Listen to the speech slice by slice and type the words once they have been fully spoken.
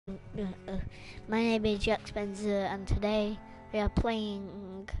My name is Jack Spencer, and today we are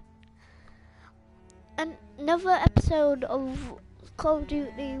playing another episode of Call of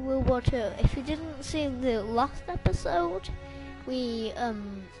Duty World War II. If you didn't see the last episode, we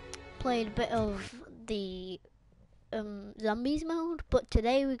played a bit of the zombies mode, but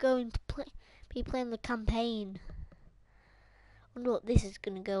today we're going to be playing the campaign. Wonder what this is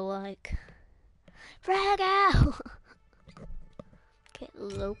gonna go like. Frag out! Get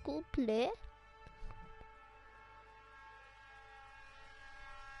local play.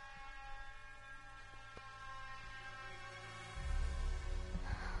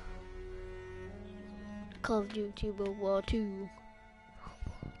 Call of Duty World War II.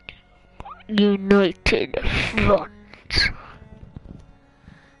 United Front.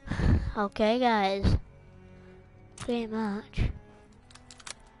 Okay, guys. Pretty much.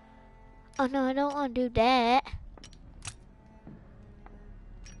 Oh no, I don't want to do that.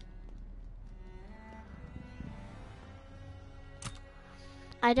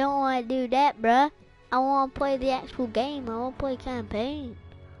 I don't want to do that, bruh. I want to play the actual game. I want to play campaign.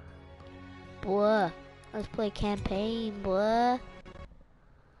 Bruh. Let's play campaign, bruh.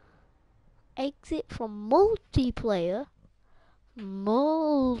 Exit from multiplayer.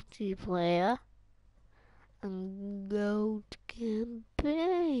 Multiplayer. And go to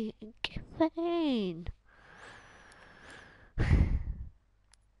campaign. Campaign.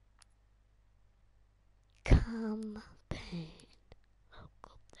 Campaign.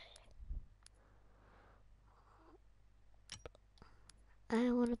 I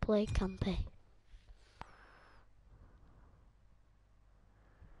want to play campaign.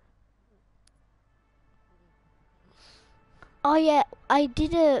 Oh yeah, I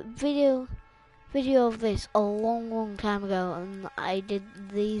did a video of this a long time ago, and I did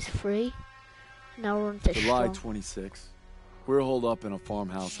these three. Now we're on to July 26th. We're holed up in a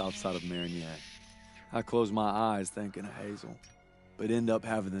farmhouse outside of Marigny. I close my eyes thinking of Hazel, but end up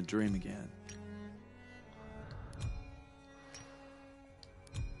having the dream again.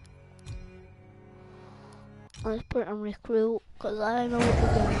 Let's put it on recruit, because I know what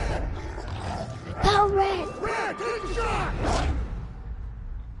we're doing. Go, Red! Red, take a shot!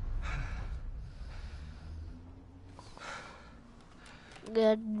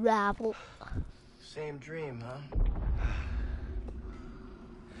 Good raffle. Same dream, huh?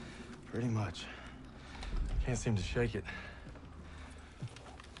 Pretty much. Can't seem to shake it.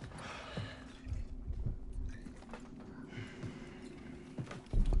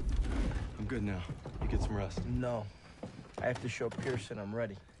 I'm good now. You get some rest. No. I have to show Pearson I'm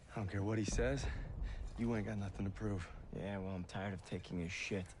ready. I don't care what he says. You ain't got nothing to prove. Yeah, well, I'm tired of taking his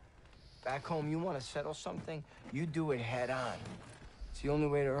shit. Back home, you want to settle something, you do it head on. It's the only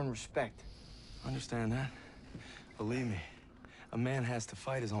way to earn respect. Understand that? Believe me, a man has to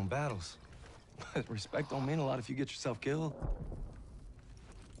fight his own battles. But respect don't mean a lot if you get yourself killed.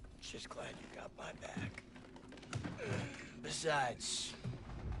 Just glad you got my back. Besides,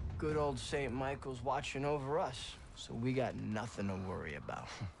 good old St. Michael's watching over us, so we got nothing to worry about.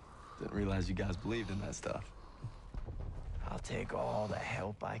 Didn't realize you guys believed in that stuff. I'll take all the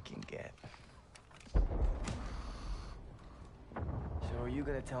help I can get. So are you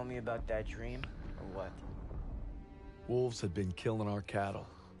gonna tell me about that dream, or what? Wolves had been killing our cattle.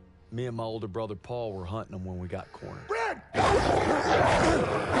 Me and my older brother Paul were hunting them when we got cornered. Red! Red,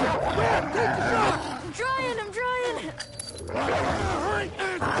 take the shot! I'm trying!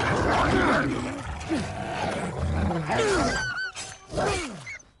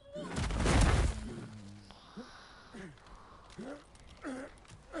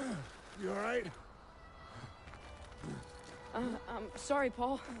 You all right? I'm sorry,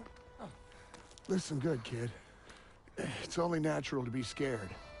 Paul. Listen good, kid. It's only natural to be scared.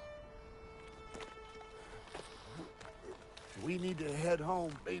 We need to head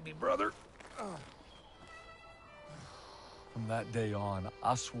home, baby brother. From that day on,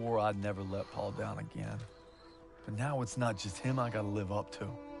 I swore I'd never let Paul down again. But now it's not just him I gotta live up to.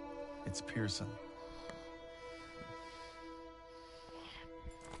 It's Pearson.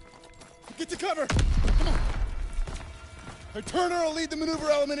 Get to cover! Come on! Turner will lead the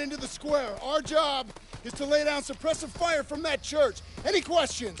maneuver element into the square. Our job is to lay down suppressive fire from that church. Any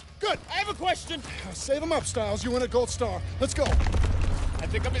questions? Good, I have a question. Save him up, Styles. You win a gold star. Let's go. I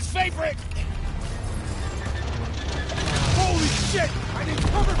think I'm his favorite. Holy shit! I need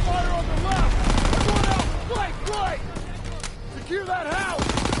cover fire on the left. Everyone else, flank right. Secure that house.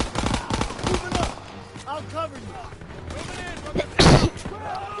 Moving up. I'll cover you. Moving in.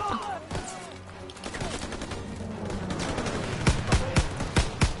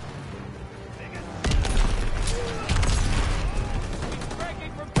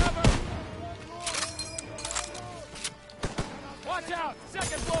 Breaking from cover!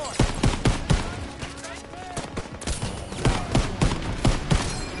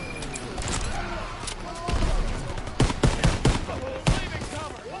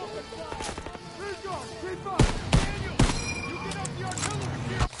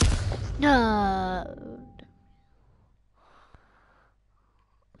 episode.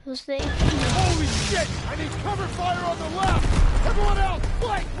 Was the Holy shit! I need cover fire on the left! Everyone else,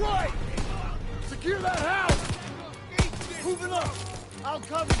 flank right! Secure that house! Moving up! I'll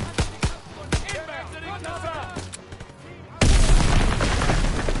cover you!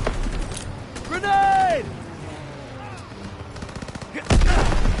 Grenade!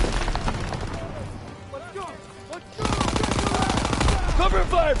 Let's go! Let's go! Cover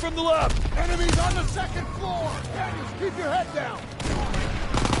fire from the left! Enemies on the second floor! Daniels, keep your head down!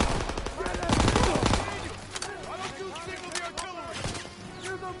 I don't do signal the artillery!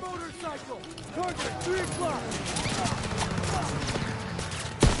 Near the motorcycle! Target, 3 o'clock!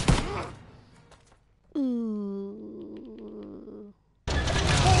 Ooh.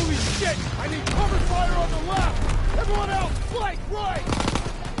 Holy shit! I need cover fire on the left! Everyone else, flank right!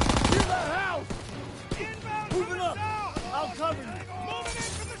 Near that house! Inbound. Moving up! I'll cover you! Moving in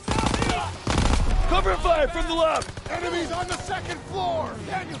from the southeast! Cover fire from the left! Enemies on the second floor!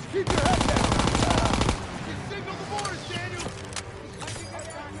 Daniels, keep your head down! You signal the boarders, Daniels!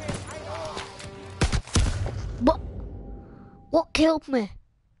 What killed me?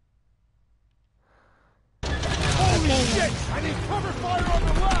 Holy shit! I need cover fire on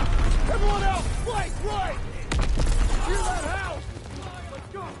the left! Everyone else, flank right! Near that house! Let's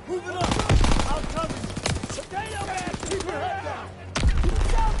go! Moving up! I'll cover you! Potato man, keep your head down! To the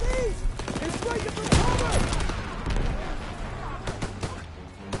southeast! It's breaking for cover!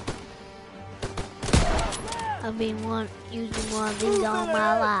 I've been using one of these all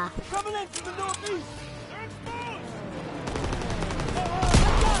my life. Coming in from the northeast! They're exposed!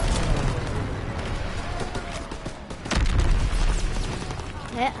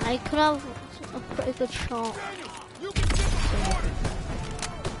 Yeah, I could have a pretty good shot. You can get the orders!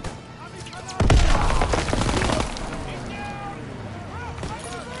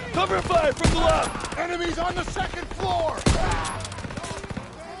 Cover fire from the left! Enemies on the second floor!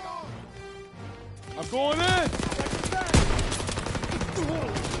 I'm going in!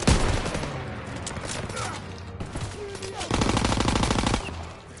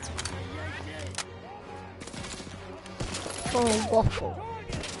 Oh, waffle.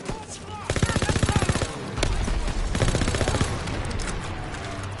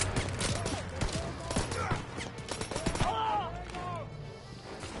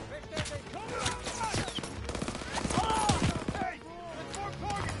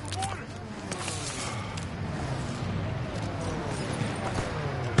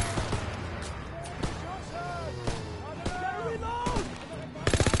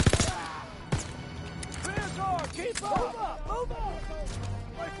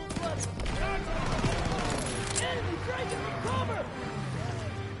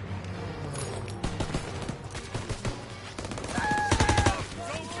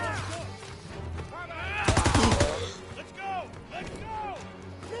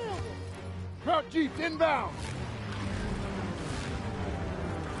 Crouch Jeeps inbound!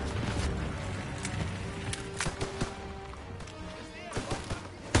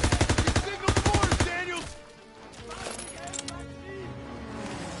 Signal the boarders, Daniels!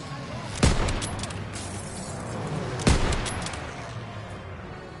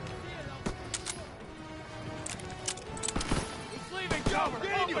 He's leaving cover!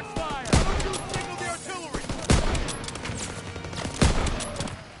 Daniels! Fire! Don't you signal the artillery!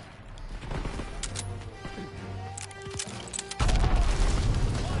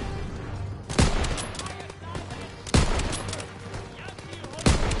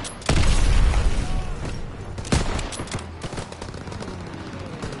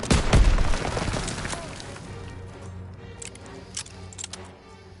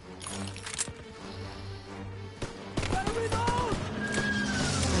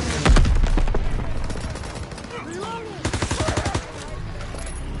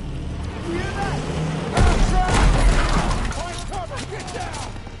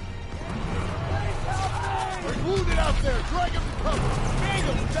 Wounded out there! Drag him to cover!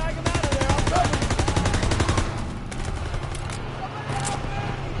 Daniels, drag him out of there! I'll cover you!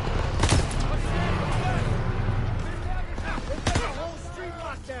 They've got the whole street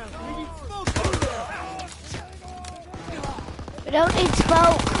locked down! We need smoke over there! We don't need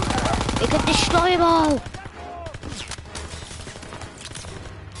smoke. We can destroy them all.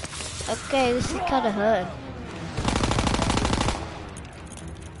 Okay, this is kind of hurting.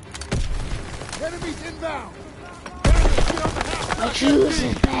 Enemies inbound! Let's use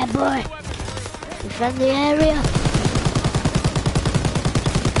this bad boy. Defend the area.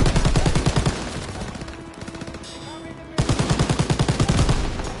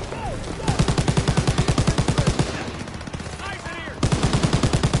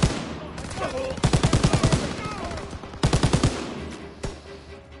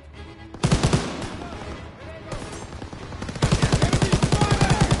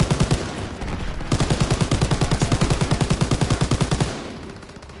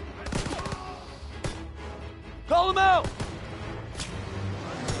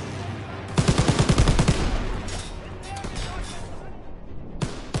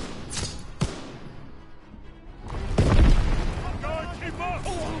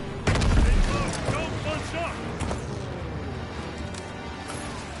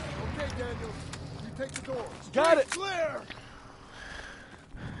 Got it. Clear!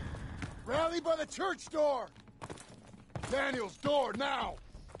 Rally by the church door! Daniel's door, now!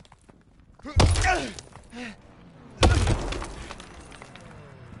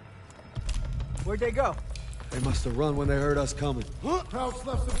 Where'd they go? They must have run when they heard us coming. Krauts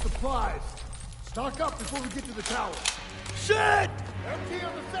left some supplies. Stock up before we get to the tower. Shit! Empty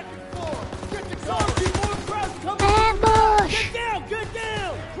on the second floor. Get the cover! Keep more Krauts coming! Ambush! Get down! Get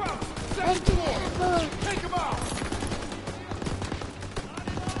down! Krauts, second Make it floor! ambush! Take him out!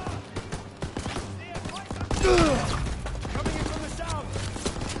 Coming in from the south.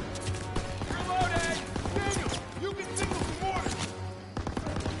 Reloading! Daniel, you can signal for mortar.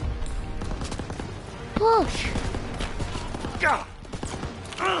 Push!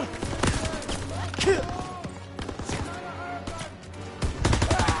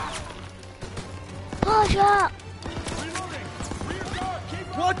 Push up! Reloading! Rear guard, keep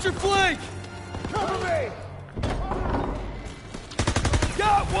Watch your flank! cover me!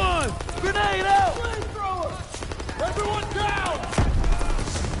 Got one! Grenade out! Flamethrower! Everyone down!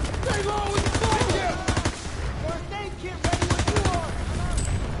 Stay low and fire! First aid kit ready when you are!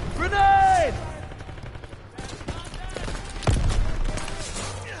 Grenade!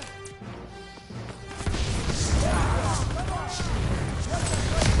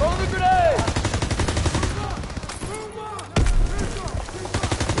 Throw the grenade!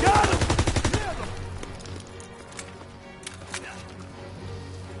 Got him!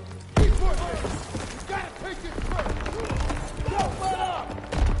 Keep pushing! You gotta take this first! Don't let up!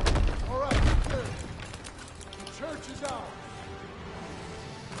 All right, get clear. The church is out.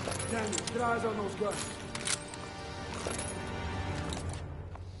 Daniel, get eyes on those guns.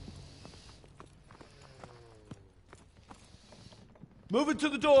 Moving to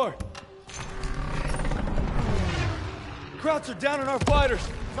the door. Krauts are down on our fighters.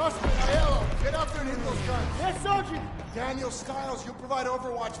 Suspect, Aiello, get up there and hit those guns. Yes, Sergeant. Daniel Stiles, you provide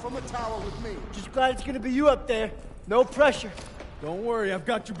overwatch from the tower with me. Just glad it's gonna be you up there. No pressure. Don't worry, I've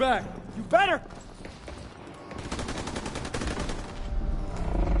got your back. You better.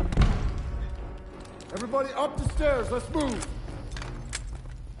 Everybody up the stairs, let's move.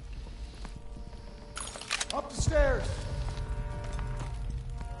 Up the stairs.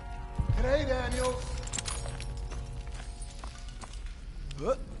 G'day, Daniels.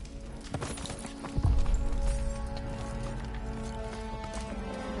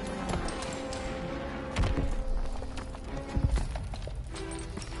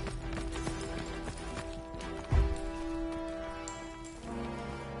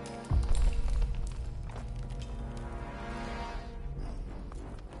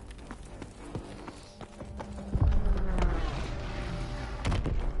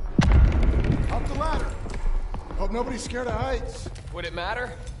 Up the ladder. Hope nobody's scared of heights. Would it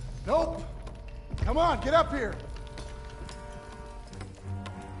matter? Nope. Come on, get up here.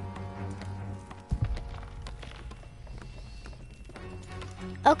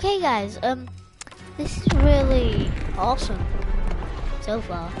 Okay guys, this is really awesome so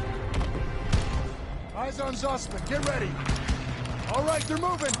far. Eyes on Zussman, get ready. All right, they're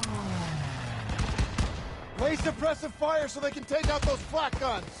moving. Lay suppressive fire so they can take out those flak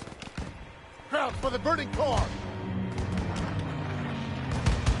guns. Krauts for the burning car.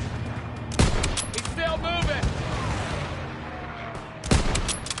 He's still moving.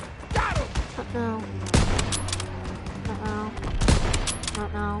 Got him! No. Uh-oh.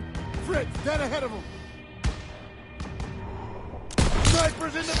 Uh-oh. Fritz, dead ahead of him.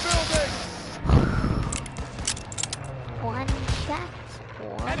 Snipers in the building! One shot.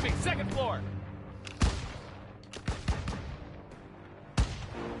 One. Enemy, second floor.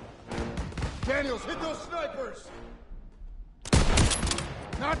 Daniels, hit those snipers!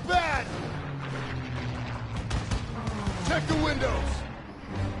 Not bad! Check the windows!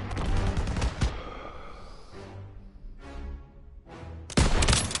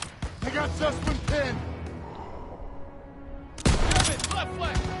 They got Zussman pinned! Devin, left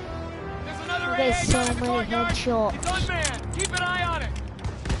flank. There's another There's AA so gun at the many courtyard. headshots. It's unmanned. Keep an eye on it.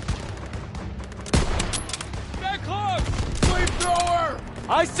 Stay close. Flamethrower!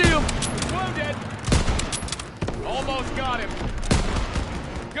 I see him! Wounded. Almost got him.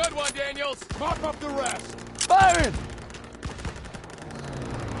 Good one, Daniels. Mop up the rest! Firing!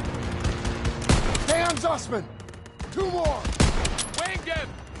 Stay on Zussman! 2 more! Winged him.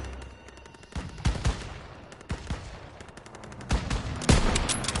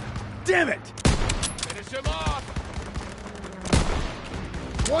 Damn it! Finish him off.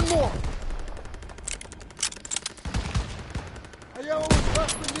 1 more! Aiello and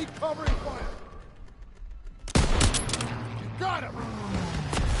Zussman need covering fire! You got him!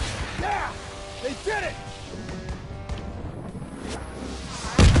 Yeah! They did it!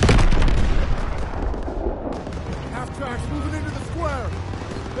 tracks moving into the square.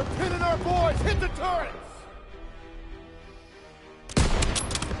 They're pinning our boys. Hit the turrets.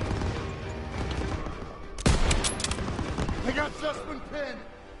 They got Zussman pinned.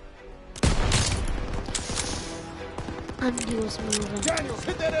 Andy was moving. Daniels,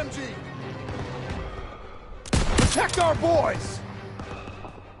 hit that MG. Protect our boys.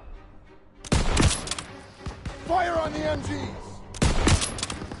 Fire on the MGs.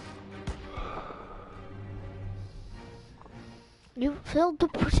 You filled the...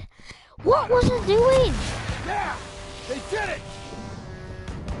 What was it doing? Yeah, they did it.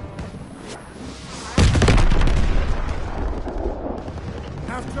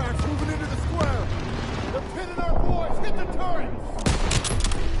 Half tracks moving into the square. They're pinning our boys. Hit the turrets.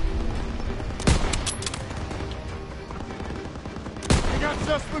 They got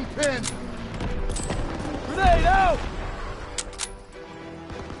Zussman pinned. Grenade out!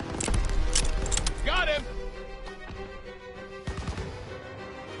 Got him.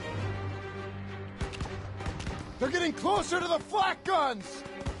 They're getting closer to the flak guns.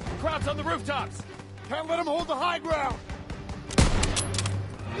 Crowd's on the rooftops. Can't let them hold the high ground.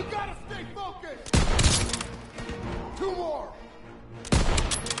 You gotta stay focused. 2 more.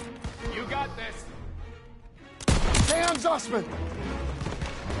 You got this. Stay on Zussman.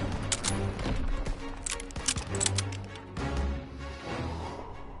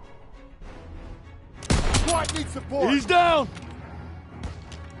 Squad needs support. He's down!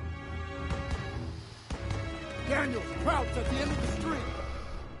 Daniels, crouch at the end of the street.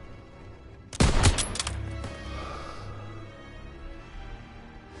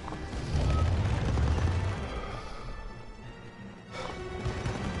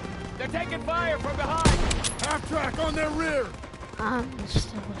 They're taking fire from behind! Half track on their rear. I'm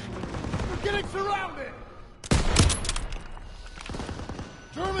still... They're getting surrounded.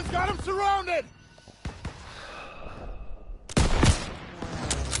 Germans got them surrounded.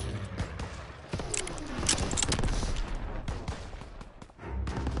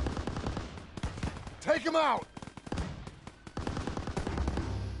 Take him out!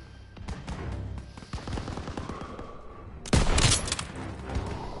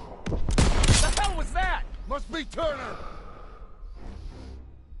 The hell was that? Must be Turner!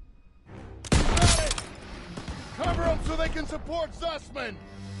 You got it! Cover them so they can support Zussman!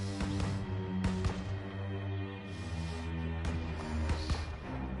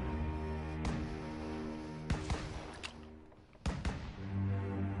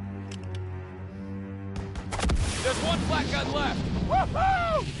 There's one flak gun left!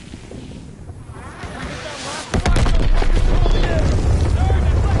 Woohoo! Get that last flak gun, control the air!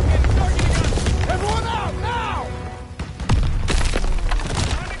 Everyone out, now!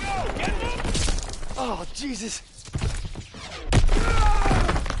 Time to go! Get them! Oh, Jesus.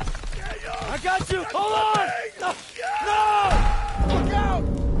 I got you! Hold on! No! Look out!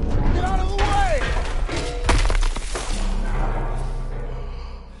 Get out of the way!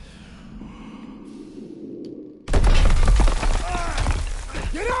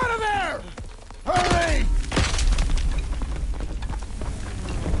 Get out of there! Hurry!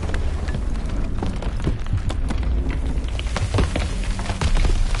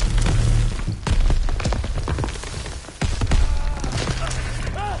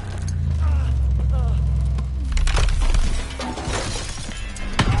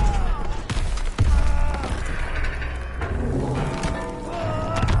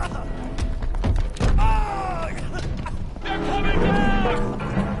 They're coming down!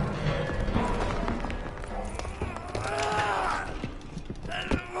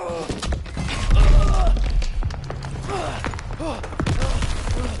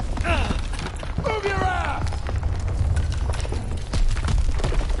 Move your ass!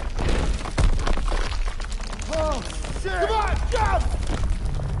 Oh, shit! Come on, jump!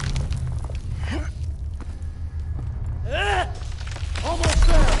 Almost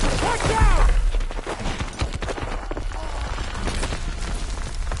there! Watch out!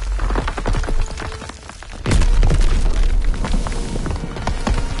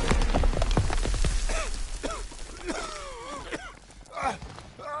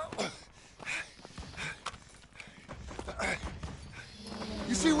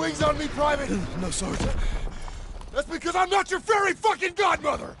 You see wings on me, Private? No, Sergeant. That's because I'm not your fairy fucking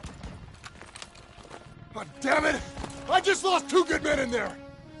godmother! God damn it! I just lost 2 good men in there!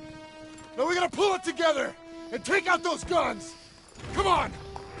 Now we gotta pull it together and take out those guns! Come on!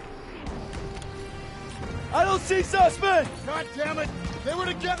 I don't see Zussman! God damn it! They were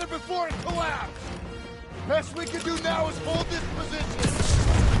together before it collapsed! Best we can do now is hold this position!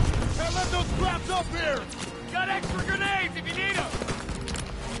 Can't let those scraps up here! Got extra grenades if you need them!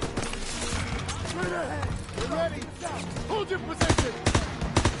 Straight ahead! Get ready. Hold your position.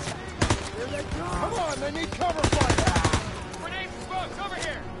 Here they come. Come on, they need cover fire. Grenade smokes over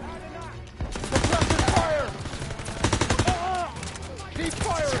here. Suppressive fire. Keep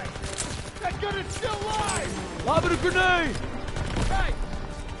firing. That gun is still live. Lobbing a grenade. Right.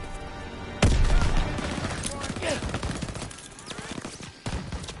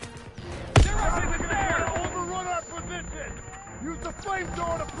 Overrun our position! Use the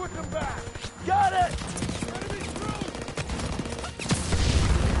flamethrower to push them back! Got it. Enemy through!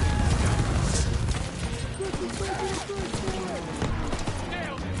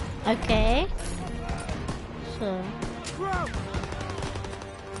 Okay. So.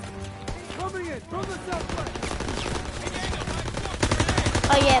 Coming in from the southwest.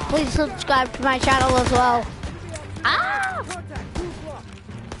 Oh yeah, please subscribe to my channel as well. Ah! Contact 2 o'clock.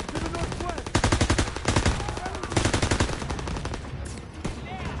 To the northwest.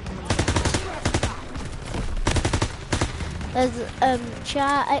 There's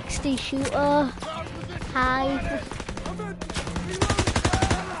Char XD shooter. Hi.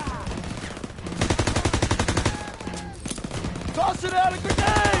 Toss it out a grenade.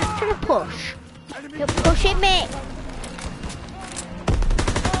 Trying to push. You're pushing me.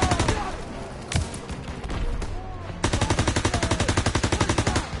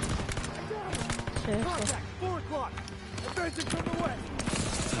 Seriously. 4 o'clock. Advancing from the west.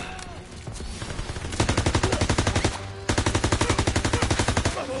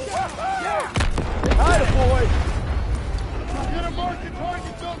 Hide boy! Get a marking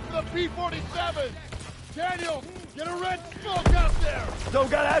target zone for the P-47! Daniel, get a red smoke out there! Don't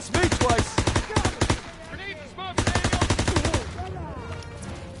gotta ask me twice. Grenade smoke, Daniel!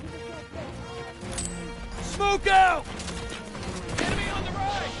 Smoke out. Enemy on the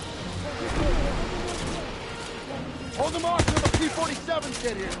right! Hold them off till the P-47s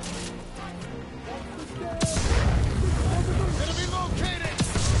get here! Enemy located!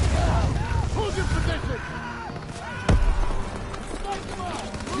 Hold your position!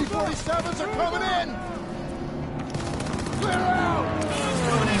 P-47s are coming in! Clear out!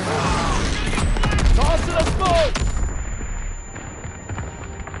 Toss it a smoke.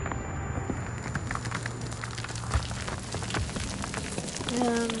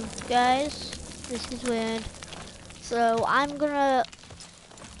 Guys, this is weird. So I'm gonna.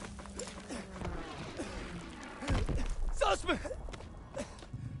 Suspect.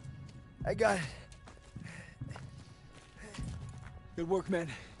 I got it. Good work, man.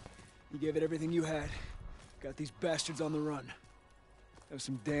 You gave it everything you had. Got these bastards on the run. That was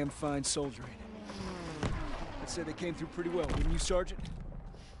some damn fine soldiering. I'd say they came through pretty well, wouldn't you, Sergeant?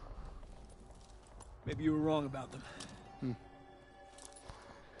 Maybe you were wrong about them.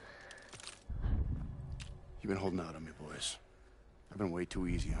 You've been holding out on me, boys. I've been way too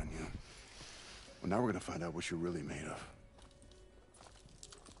easy on you. Well, now we're gonna find out what you're really made of.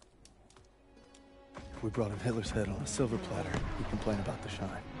 We brought him Hitler's head on a silver platter. He complained about the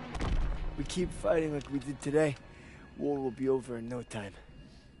shine. We keep fighting like we did today, war will be over in no time.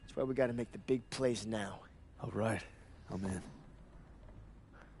 That's why we gotta make the big plays now. All right. I'm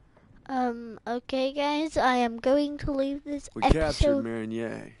in. Okay guys, I am going to leave this We captured episode.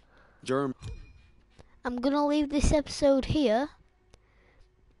 Marigny. German. I'm gonna leave this episode here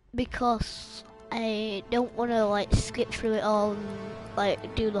because I don't want to like skip through it all and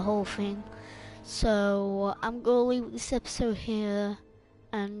like do the whole thing. So I'm gonna leave this episode here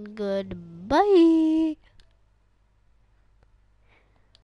and goodbye.